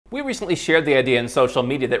We recently shared the idea in social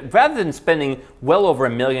media that rather than spending well over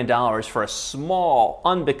 $1 million for a small,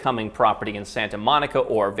 unbecoming property in Santa Monica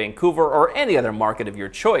or Vancouver or any other market of your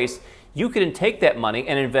choice, you could take that money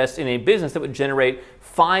and invest in a business that would generate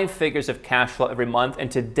 5 figures of cash flow every month.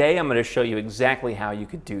 And today I'm going to show you exactly how you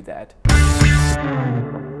could do that.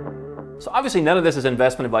 So obviously none of this is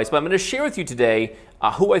investment advice, but I'm going to share with you today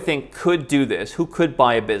who I think could do this, who could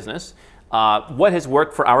buy a business, what has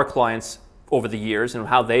worked for our clients over the years and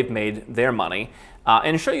how they've made their money,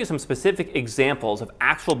 and show you some specific examples of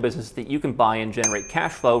actual businesses that you can buy and generate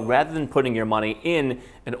cash flow rather than putting your money in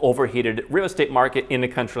an overheated real estate market in a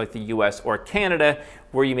country like the US or Canada,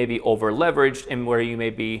 where you may be over leveraged and where you may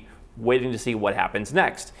be waiting to see what happens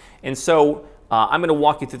next. And so I'm going to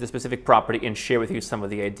walk you through the specific property and share with you some of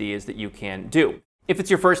the ideas that you can do. If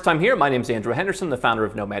it's your first time here, my name is Andrew Henderson, the founder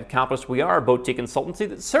of Nomad Capitalist. We are a boutique consultancy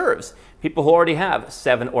that serves people who already have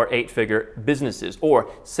 7 or 8 figure businesses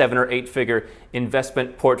or 7 or 8 figure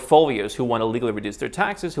investment portfolios, who want to legally reduce their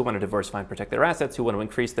taxes, who want to diversify and protect their assets, who want to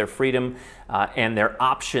increase their freedom and their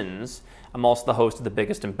options. I'm also the host of the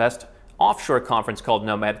biggest and best offshore conference called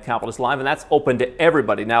Nomad Capitalist Live, and that's open to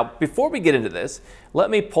everybody. Now, before we get into this,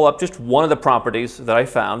 let me pull up just one of the properties that I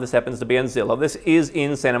found. This happens to be on Zillow. This is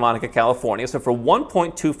in Santa Monica, California. So for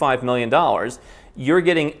 $1.25 million, you're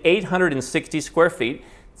getting 860 square feet.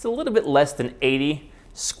 It's a little bit less than 80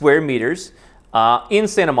 square meters in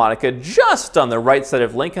Santa Monica, just on the right side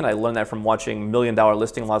of Lincoln. I learned that from watching $1 Million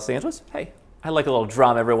Listing in Los Angeles. Hey, I like a little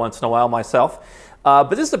drama every once in a while myself.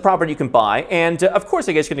 But this is the property you can buy, and of course,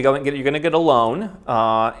 I guess you're going to get a loan,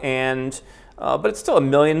 but it's still $1.25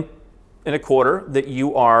 million that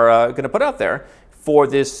you are going to put out there for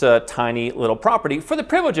this tiny little property, for the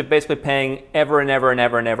privilege of basically paying ever and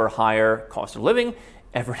ever higher cost of living,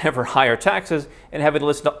 ever and ever higher taxes, and having to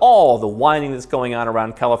listen to all the whining that's going on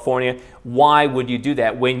around California. Why would you do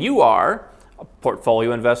that when you are a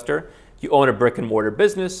portfolio investor, you own a brick and mortar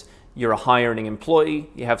business, you're a high-earning employee,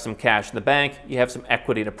 you have some cash in the bank, you have some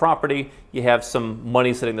equity in a property, you have some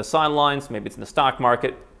money sitting on the sidelines, maybe it's in the stock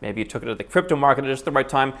market, maybe you took it to the crypto market at just the right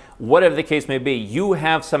time, whatever the case may be, you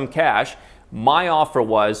have some cash. My offer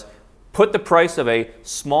was, put the price of a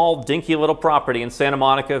small, dinky little property in Santa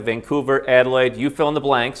Monica, Vancouver, Adelaide, you fill in the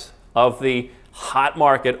blanks of the hot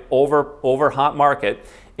market, over hot market,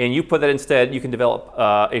 and you put that instead, you can develop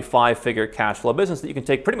a 5-figure cash flow business that you can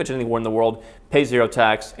take pretty much anywhere in the world, pay 0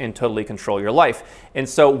 tax, and totally control your life. And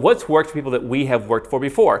so what's worked for people that we have worked for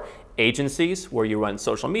before? Agencies, where you run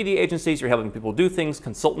social media agencies, you're helping people do things,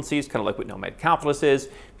 consultancies, kind of like what Nomad Capitalist is.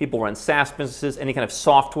 People run SaaS businesses, any kind of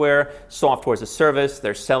software as a service.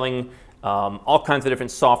 They're selling all kinds of different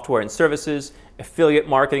software and services. Affiliate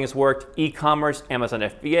marketing has worked, e-commerce, Amazon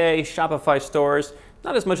FBA, Shopify stores.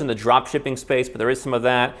 Not as much in the drop shipping space, but there is some of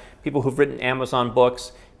that. People who've written Amazon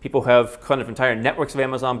books, people who have kind of entire networks of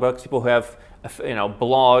Amazon books, people who have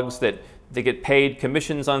blogs that they get paid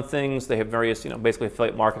commissions on things. They have various, basically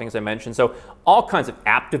affiliate marketing, as I mentioned. So all kinds of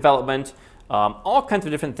app development, all kinds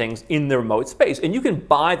of different things in the remote space. And you can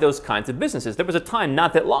buy those kinds of businesses. There was a time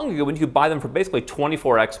not that long ago when you could buy them for basically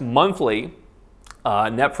 24x monthly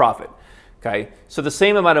net profit. Okay, so the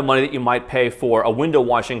same amount of money that you might pay for a window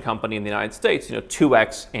washing company in the United States,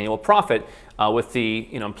 2x annual profit with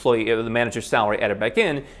the employee, the manager's salary added back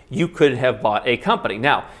in, you could have bought a company.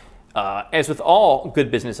 Now, as with all good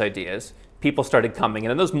business ideas, people started coming in,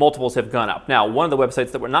 and those multiples have gone up. Now, one of the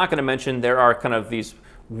websites that we're not going to mention, there are kind of these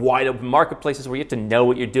wide open marketplaces where you have to know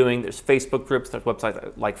what you're doing. There's Facebook groups, there's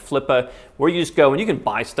websites like Flippa, where you just go and you can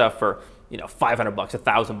buy stuff for $500,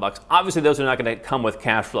 $1,000. Obviously, those are not going to come with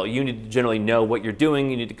cash flow. You need to generally know what you're doing.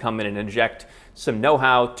 You need to come in and inject some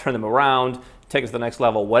know-how, turn them around, take it to the next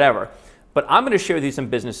level, whatever. But I'm going to share with you some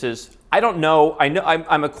businesses. I don't know.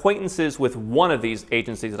 I'm acquaintances with one of these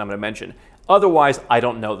agencies that I'm going to mention. Otherwise, I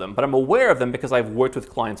don't know them, but I'm aware of them because I've worked with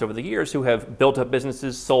clients over the years who have built up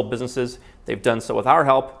businesses, sold businesses. They've done so with our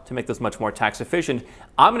help to make this much more tax efficient.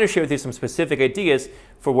 I'm going to share with you some specific ideas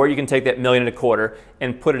for where you can take that $1.25 million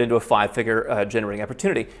and put it into a 5-figure generating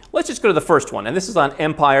opportunity. Let's just go to the first one, and this is on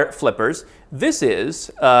Empire Flippers. This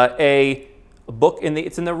is a book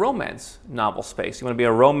it's in the romance novel space. You want to be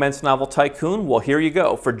a romance novel tycoon? Well, here you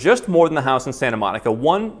go. For just more than the house in Santa Monica,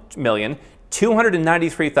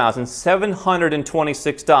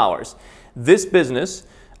 $1,293,726. This business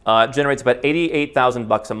generates about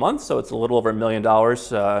 $88,000 a month, so it's a little over $1 million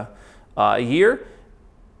a year.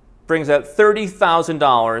 Brings out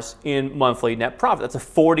 $30,000 in monthly net profit. That's a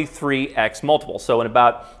 43x multiple. So in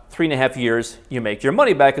about 3.5 years, you make your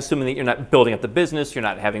money back, assuming that you're not building up the business, you're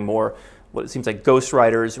not having more what it seems like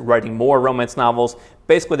ghostwriters writing more romance novels.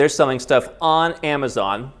 Basically, they're selling stuff on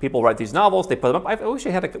Amazon. People write these novels, they put them up. I wish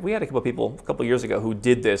we had a couple of people a couple of years ago who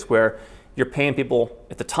did this, where you're paying people,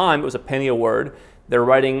 at the time, it was a penny a word. They're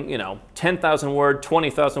writing, 10,000 word,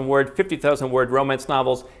 20,000 word, 50,000 word romance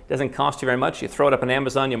novels. It doesn't cost you very much. You throw it up on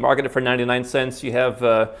Amazon, you market it for 99 cents. You have,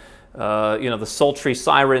 the Sultry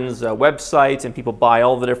Sirens website, and people buy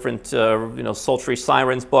all the different, Sultry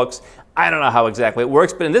Sirens books. I don't know how exactly it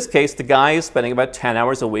works, but in this case, the guy is spending about 10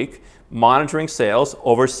 hours a week monitoring sales,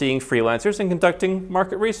 overseeing freelancers, and conducting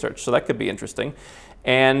market research. So that could be interesting.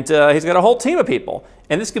 And he's got a whole team of people.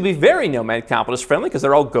 And this could be very Nomad Capitalist friendly because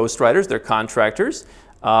they're all ghostwriters, they're contractors.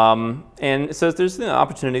 And it says there's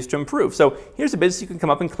opportunities to improve. So here's a business you can come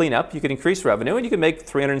up and clean up. You can increase revenue, and you can make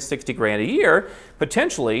 360 grand a year,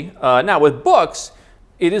 potentially. Now with books,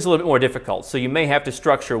 it is a little bit more difficult. So you may have to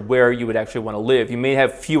structure where you would actually want to live. You may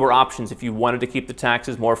have fewer options if you wanted to keep the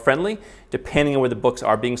taxes more friendly, depending on where the books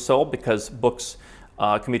are being sold, because books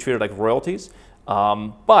can be treated like royalties.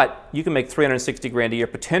 But you can make 360 grand a year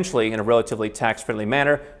potentially in a relatively tax-friendly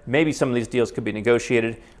manner. Maybe some of these deals could be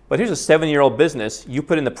negotiated. But here's a 7-year-old business. You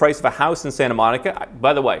put in the price of a house in Santa Monica.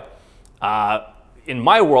 By the way, in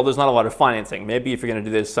my world, there's not a lot of financing. Maybe if you're going to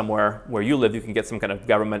do this somewhere where you live, you can get some kind of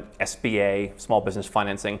government SBA, small business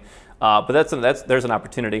financing. But there's an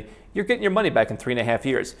opportunity. You're getting your money back in 3.5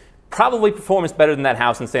 years. Probably performs better than that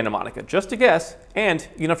house in Santa Monica, just a guess. And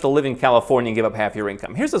you don't have to live in California and give up half your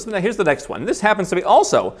income. Here's the next one. This happens to be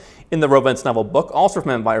also in the romance novel book, also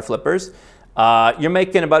from Empire Flippers. You're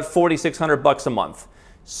making about $4,600 a month.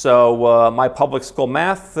 So my public school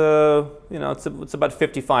math, it's about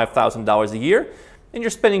 $55,000 a year. And you're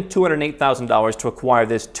spending $208,000 to acquire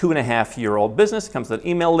this 2.5-year-old business. Comes with an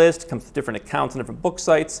email list, comes with different accounts and different book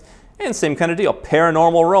sites, and same kind of deal.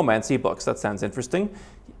 Paranormal romance ebooks. That sounds interesting.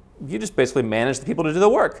 You just basically manage the people to do the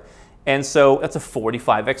work. And so that's a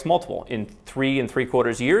 45x multiple. In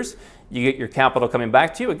 3.75 years, you get your capital coming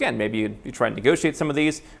back to you. Again, maybe you try and negotiate some of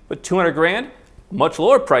these, but 200 grand, much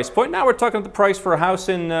lower price point. Now we're talking the price for a house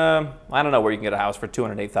in, I don't know where you can get a house for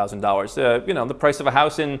 $208,000. The price of a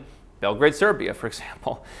house in Belgrade, Serbia, for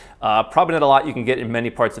example. Probably not a lot you can get in many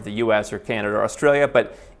parts of the US or Canada or Australia,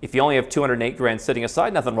 but if you only have 208 grand sitting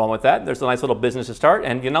aside, nothing wrong with that. There's a nice little business to start,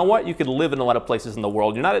 and you know what? You could live in a lot of places in the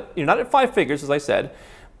world. You're not at 5 figures, as I said,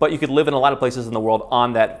 but you could live in a lot of places in the world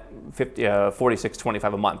on that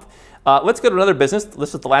 $46.25 a month. Let's go to another business.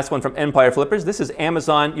 This is the last one from Empire Flippers. This is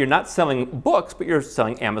Amazon. You're not selling books, but you're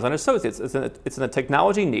selling Amazon Associates. It's in a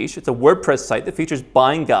technology niche. It's a WordPress site that features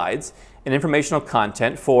buying guides and informational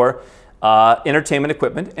content for entertainment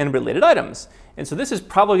equipment and related items. And so this is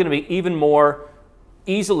probably going to be even more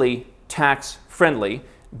easily tax friendly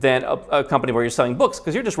than a company where you're selling books,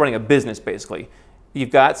 because you're just running a business basically. You've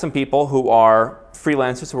got some people who are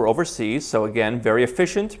freelancers who are overseas, so again, very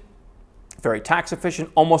efficient, very tax efficient,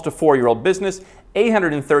 almost a 4-year-old business,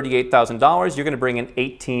 $838,000. You're going to bring in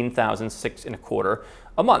 $18,625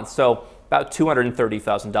 a month, so about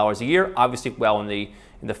 $230,000 a year. Obviously, well in the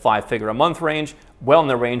 5-figure a month range, well in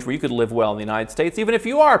the range where you could live well in the United States, even if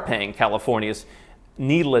you are paying California's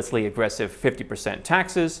needlessly aggressive 50%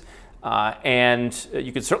 taxes. And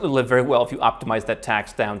you could certainly live very well if you optimize that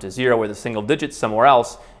tax down to 0 or the single digits somewhere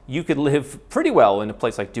else. You could live pretty well in a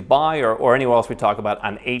place like Dubai or anywhere else we talk about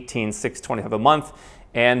on $18,625 a month.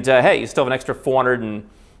 And hey, you still have an extra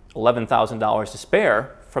 $411,000 to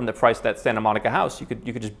spare from the price of that Santa Monica house. You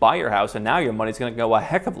could just buy your house, and now your money's going to go a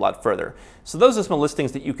heck of a lot further. So those are some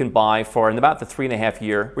listings that you can buy for in about the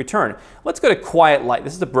 3.5-year return. Let's go to Quiet Light.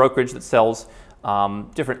 This is a brokerage that sells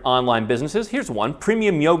different online businesses. Here's one,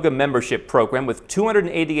 premium yoga membership program with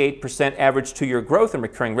 288% average 2-year growth in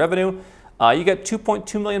recurring revenue. You get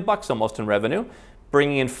 $2.2 million almost in revenue,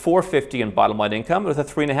 bringing in $450 in bottom line income with a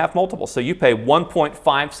 3.5 multiple. So you pay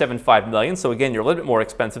 $1.575 million. So again, you're a little bit more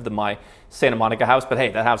expensive than my Santa Monica house, but hey,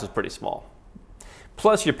 that house is pretty small.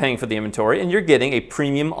 Plus you're paying for the inventory, and you're getting a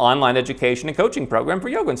premium online education and coaching program for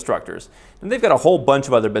yoga instructors. And they've got a whole bunch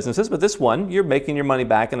of other businesses, but this one, you're making your money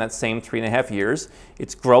back in that same 3.5 years.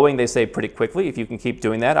 It's growing, they say, pretty quickly. If you can keep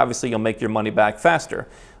doing that, obviously you'll make your money back faster.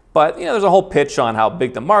 But there's a whole pitch on how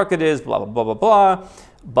big the market is, blah, blah, blah, blah, blah.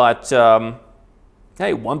 But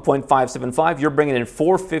hey, 1.575, you're bringing in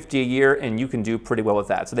 $450 a year, and you can do pretty well with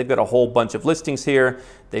that. So they've got a whole bunch of listings here.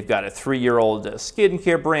 They've got a 3-year-old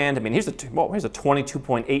skincare brand. I mean, here's a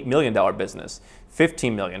 $22.8 million business,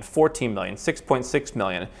 $15 million, $14 million, $6.6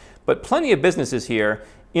 million. But plenty of businesses here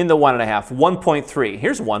in the 1.5, 1.3.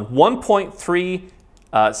 Here's one,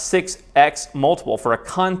 1.36x multiple for a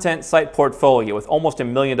content site portfolio with almost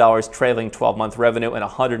 $1 million trailing 12-month revenue and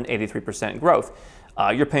 183% growth.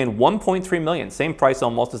 You're paying $1.3 million, same price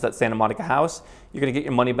almost as that Santa Monica house. You're going to get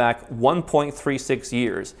your money back 1.36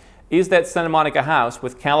 years. Is that Santa Monica house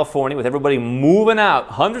with California, with everybody moving out,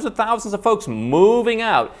 hundreds of thousands of folks moving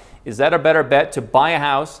out, is that a better bet to buy a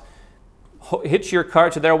house, hitch your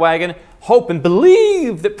cart to their wagon, hope and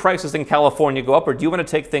believe that prices in California go up, or do you want to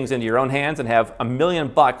take things into your own hands and have $1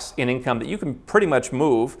 million in income that you can pretty much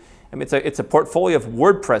move? I mean, it's a portfolio of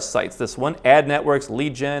WordPress sites, this one, ad networks,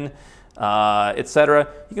 lead gen, etc.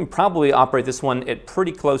 You can probably operate this one at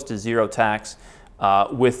pretty close to zero tax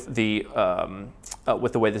with the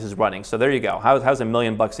way this is running. So there you go. How's $1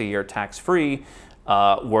 million a year tax-free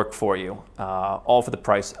work for you? All for the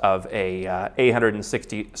price of a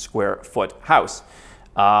 860 square foot house.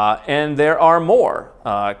 And there are more.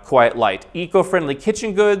 Quiet Light, eco-friendly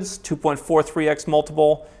kitchen goods, 2.43x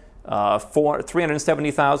multiple.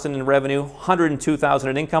 $370,000 in revenue, $102,000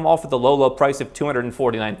 in income, all for the low price of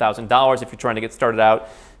 $249,000 if you're trying to get started out.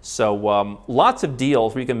 So lots of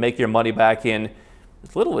deals where you can make your money back in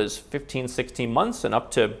as little as 15, 16 months and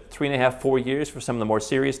up to 3.5, 4 years for some of the more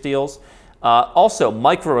serious deals. Also,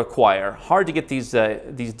 Micro Acquire, hard to get these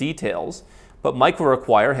details, but Micro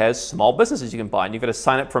Acquire has small businesses you can buy, and you've got to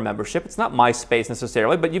sign up for a membership. It's not MySpace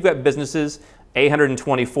necessarily, but you've got businesses,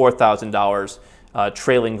 $824,000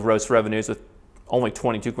 trailing gross revenues with only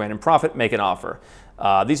 22 grand in profit, make an offer.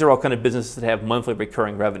 These are all kind of businesses that have monthly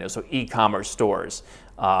recurring revenue, so e-commerce stores,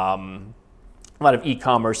 a lot of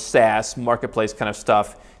e-commerce, SaaS, marketplace kind of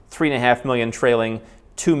stuff, 3.5 million trailing,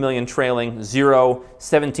 2 million trailing, 0,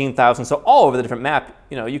 17,000. So all over the different map,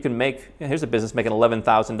 you can make, here's a business making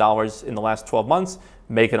 $11,000 in the last 12 months,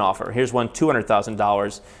 make an offer. Here's one,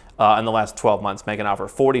 $200,000 in the last 12 months, make an offer,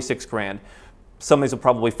 46 grand. Some of these will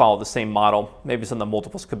probably follow the same model. Maybe some of the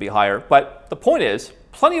multiples could be higher. But the point is,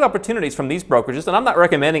 plenty of opportunities from these brokerages, and I'm not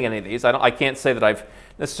recommending any of these. I can't say that I've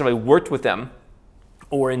necessarily worked with them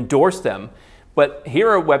or endorsed them. But here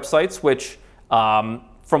are websites which,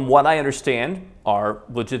 from what I understand, are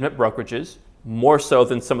legitimate brokerages, more so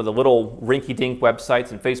than some of the little rinky-dink websites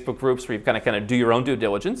and Facebook groups where you kind of do your own due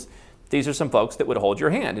diligence. These are some folks that would hold your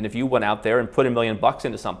hand. And if you went out there and put $1 million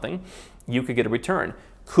into something, you could get a return.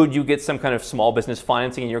 Could you get some kind of small business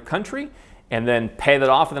financing in your country and then pay that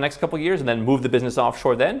off in the next couple of years and then move the business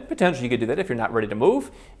offshore then? Potentially you could do that if you're not ready to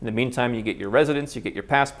move. In the meantime, you get your residence, you get your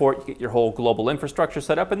passport, you get your whole global infrastructure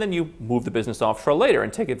set up, and then you move the business offshore later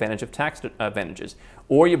and take advantage of tax advantages.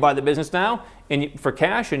 Or you buy the business now for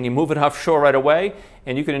cash and you move it offshore right away,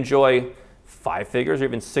 and you can enjoy 5 figures or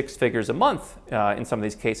even 6 figures a month in some of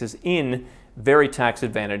these cases in very tax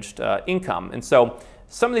advantaged income. And so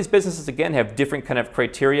some of these businesses, again, have different kind of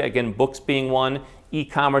criteria. Again, books being one.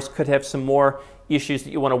 E-commerce could have some more issues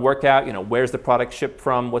that you want to work out. Where's the product shipped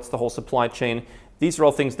from? What's the whole supply chain? These are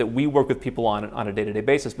all things that we work with people on a day-to-day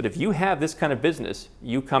basis. But if you have this kind of business,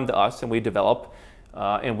 you come to us and we develop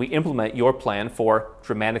and we implement your plan for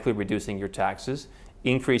dramatically reducing your taxes,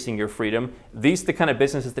 increasing your freedom. These are the kind of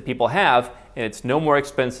businesses that people have, and it's no more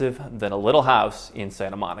expensive than a little house in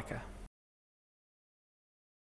Santa Monica.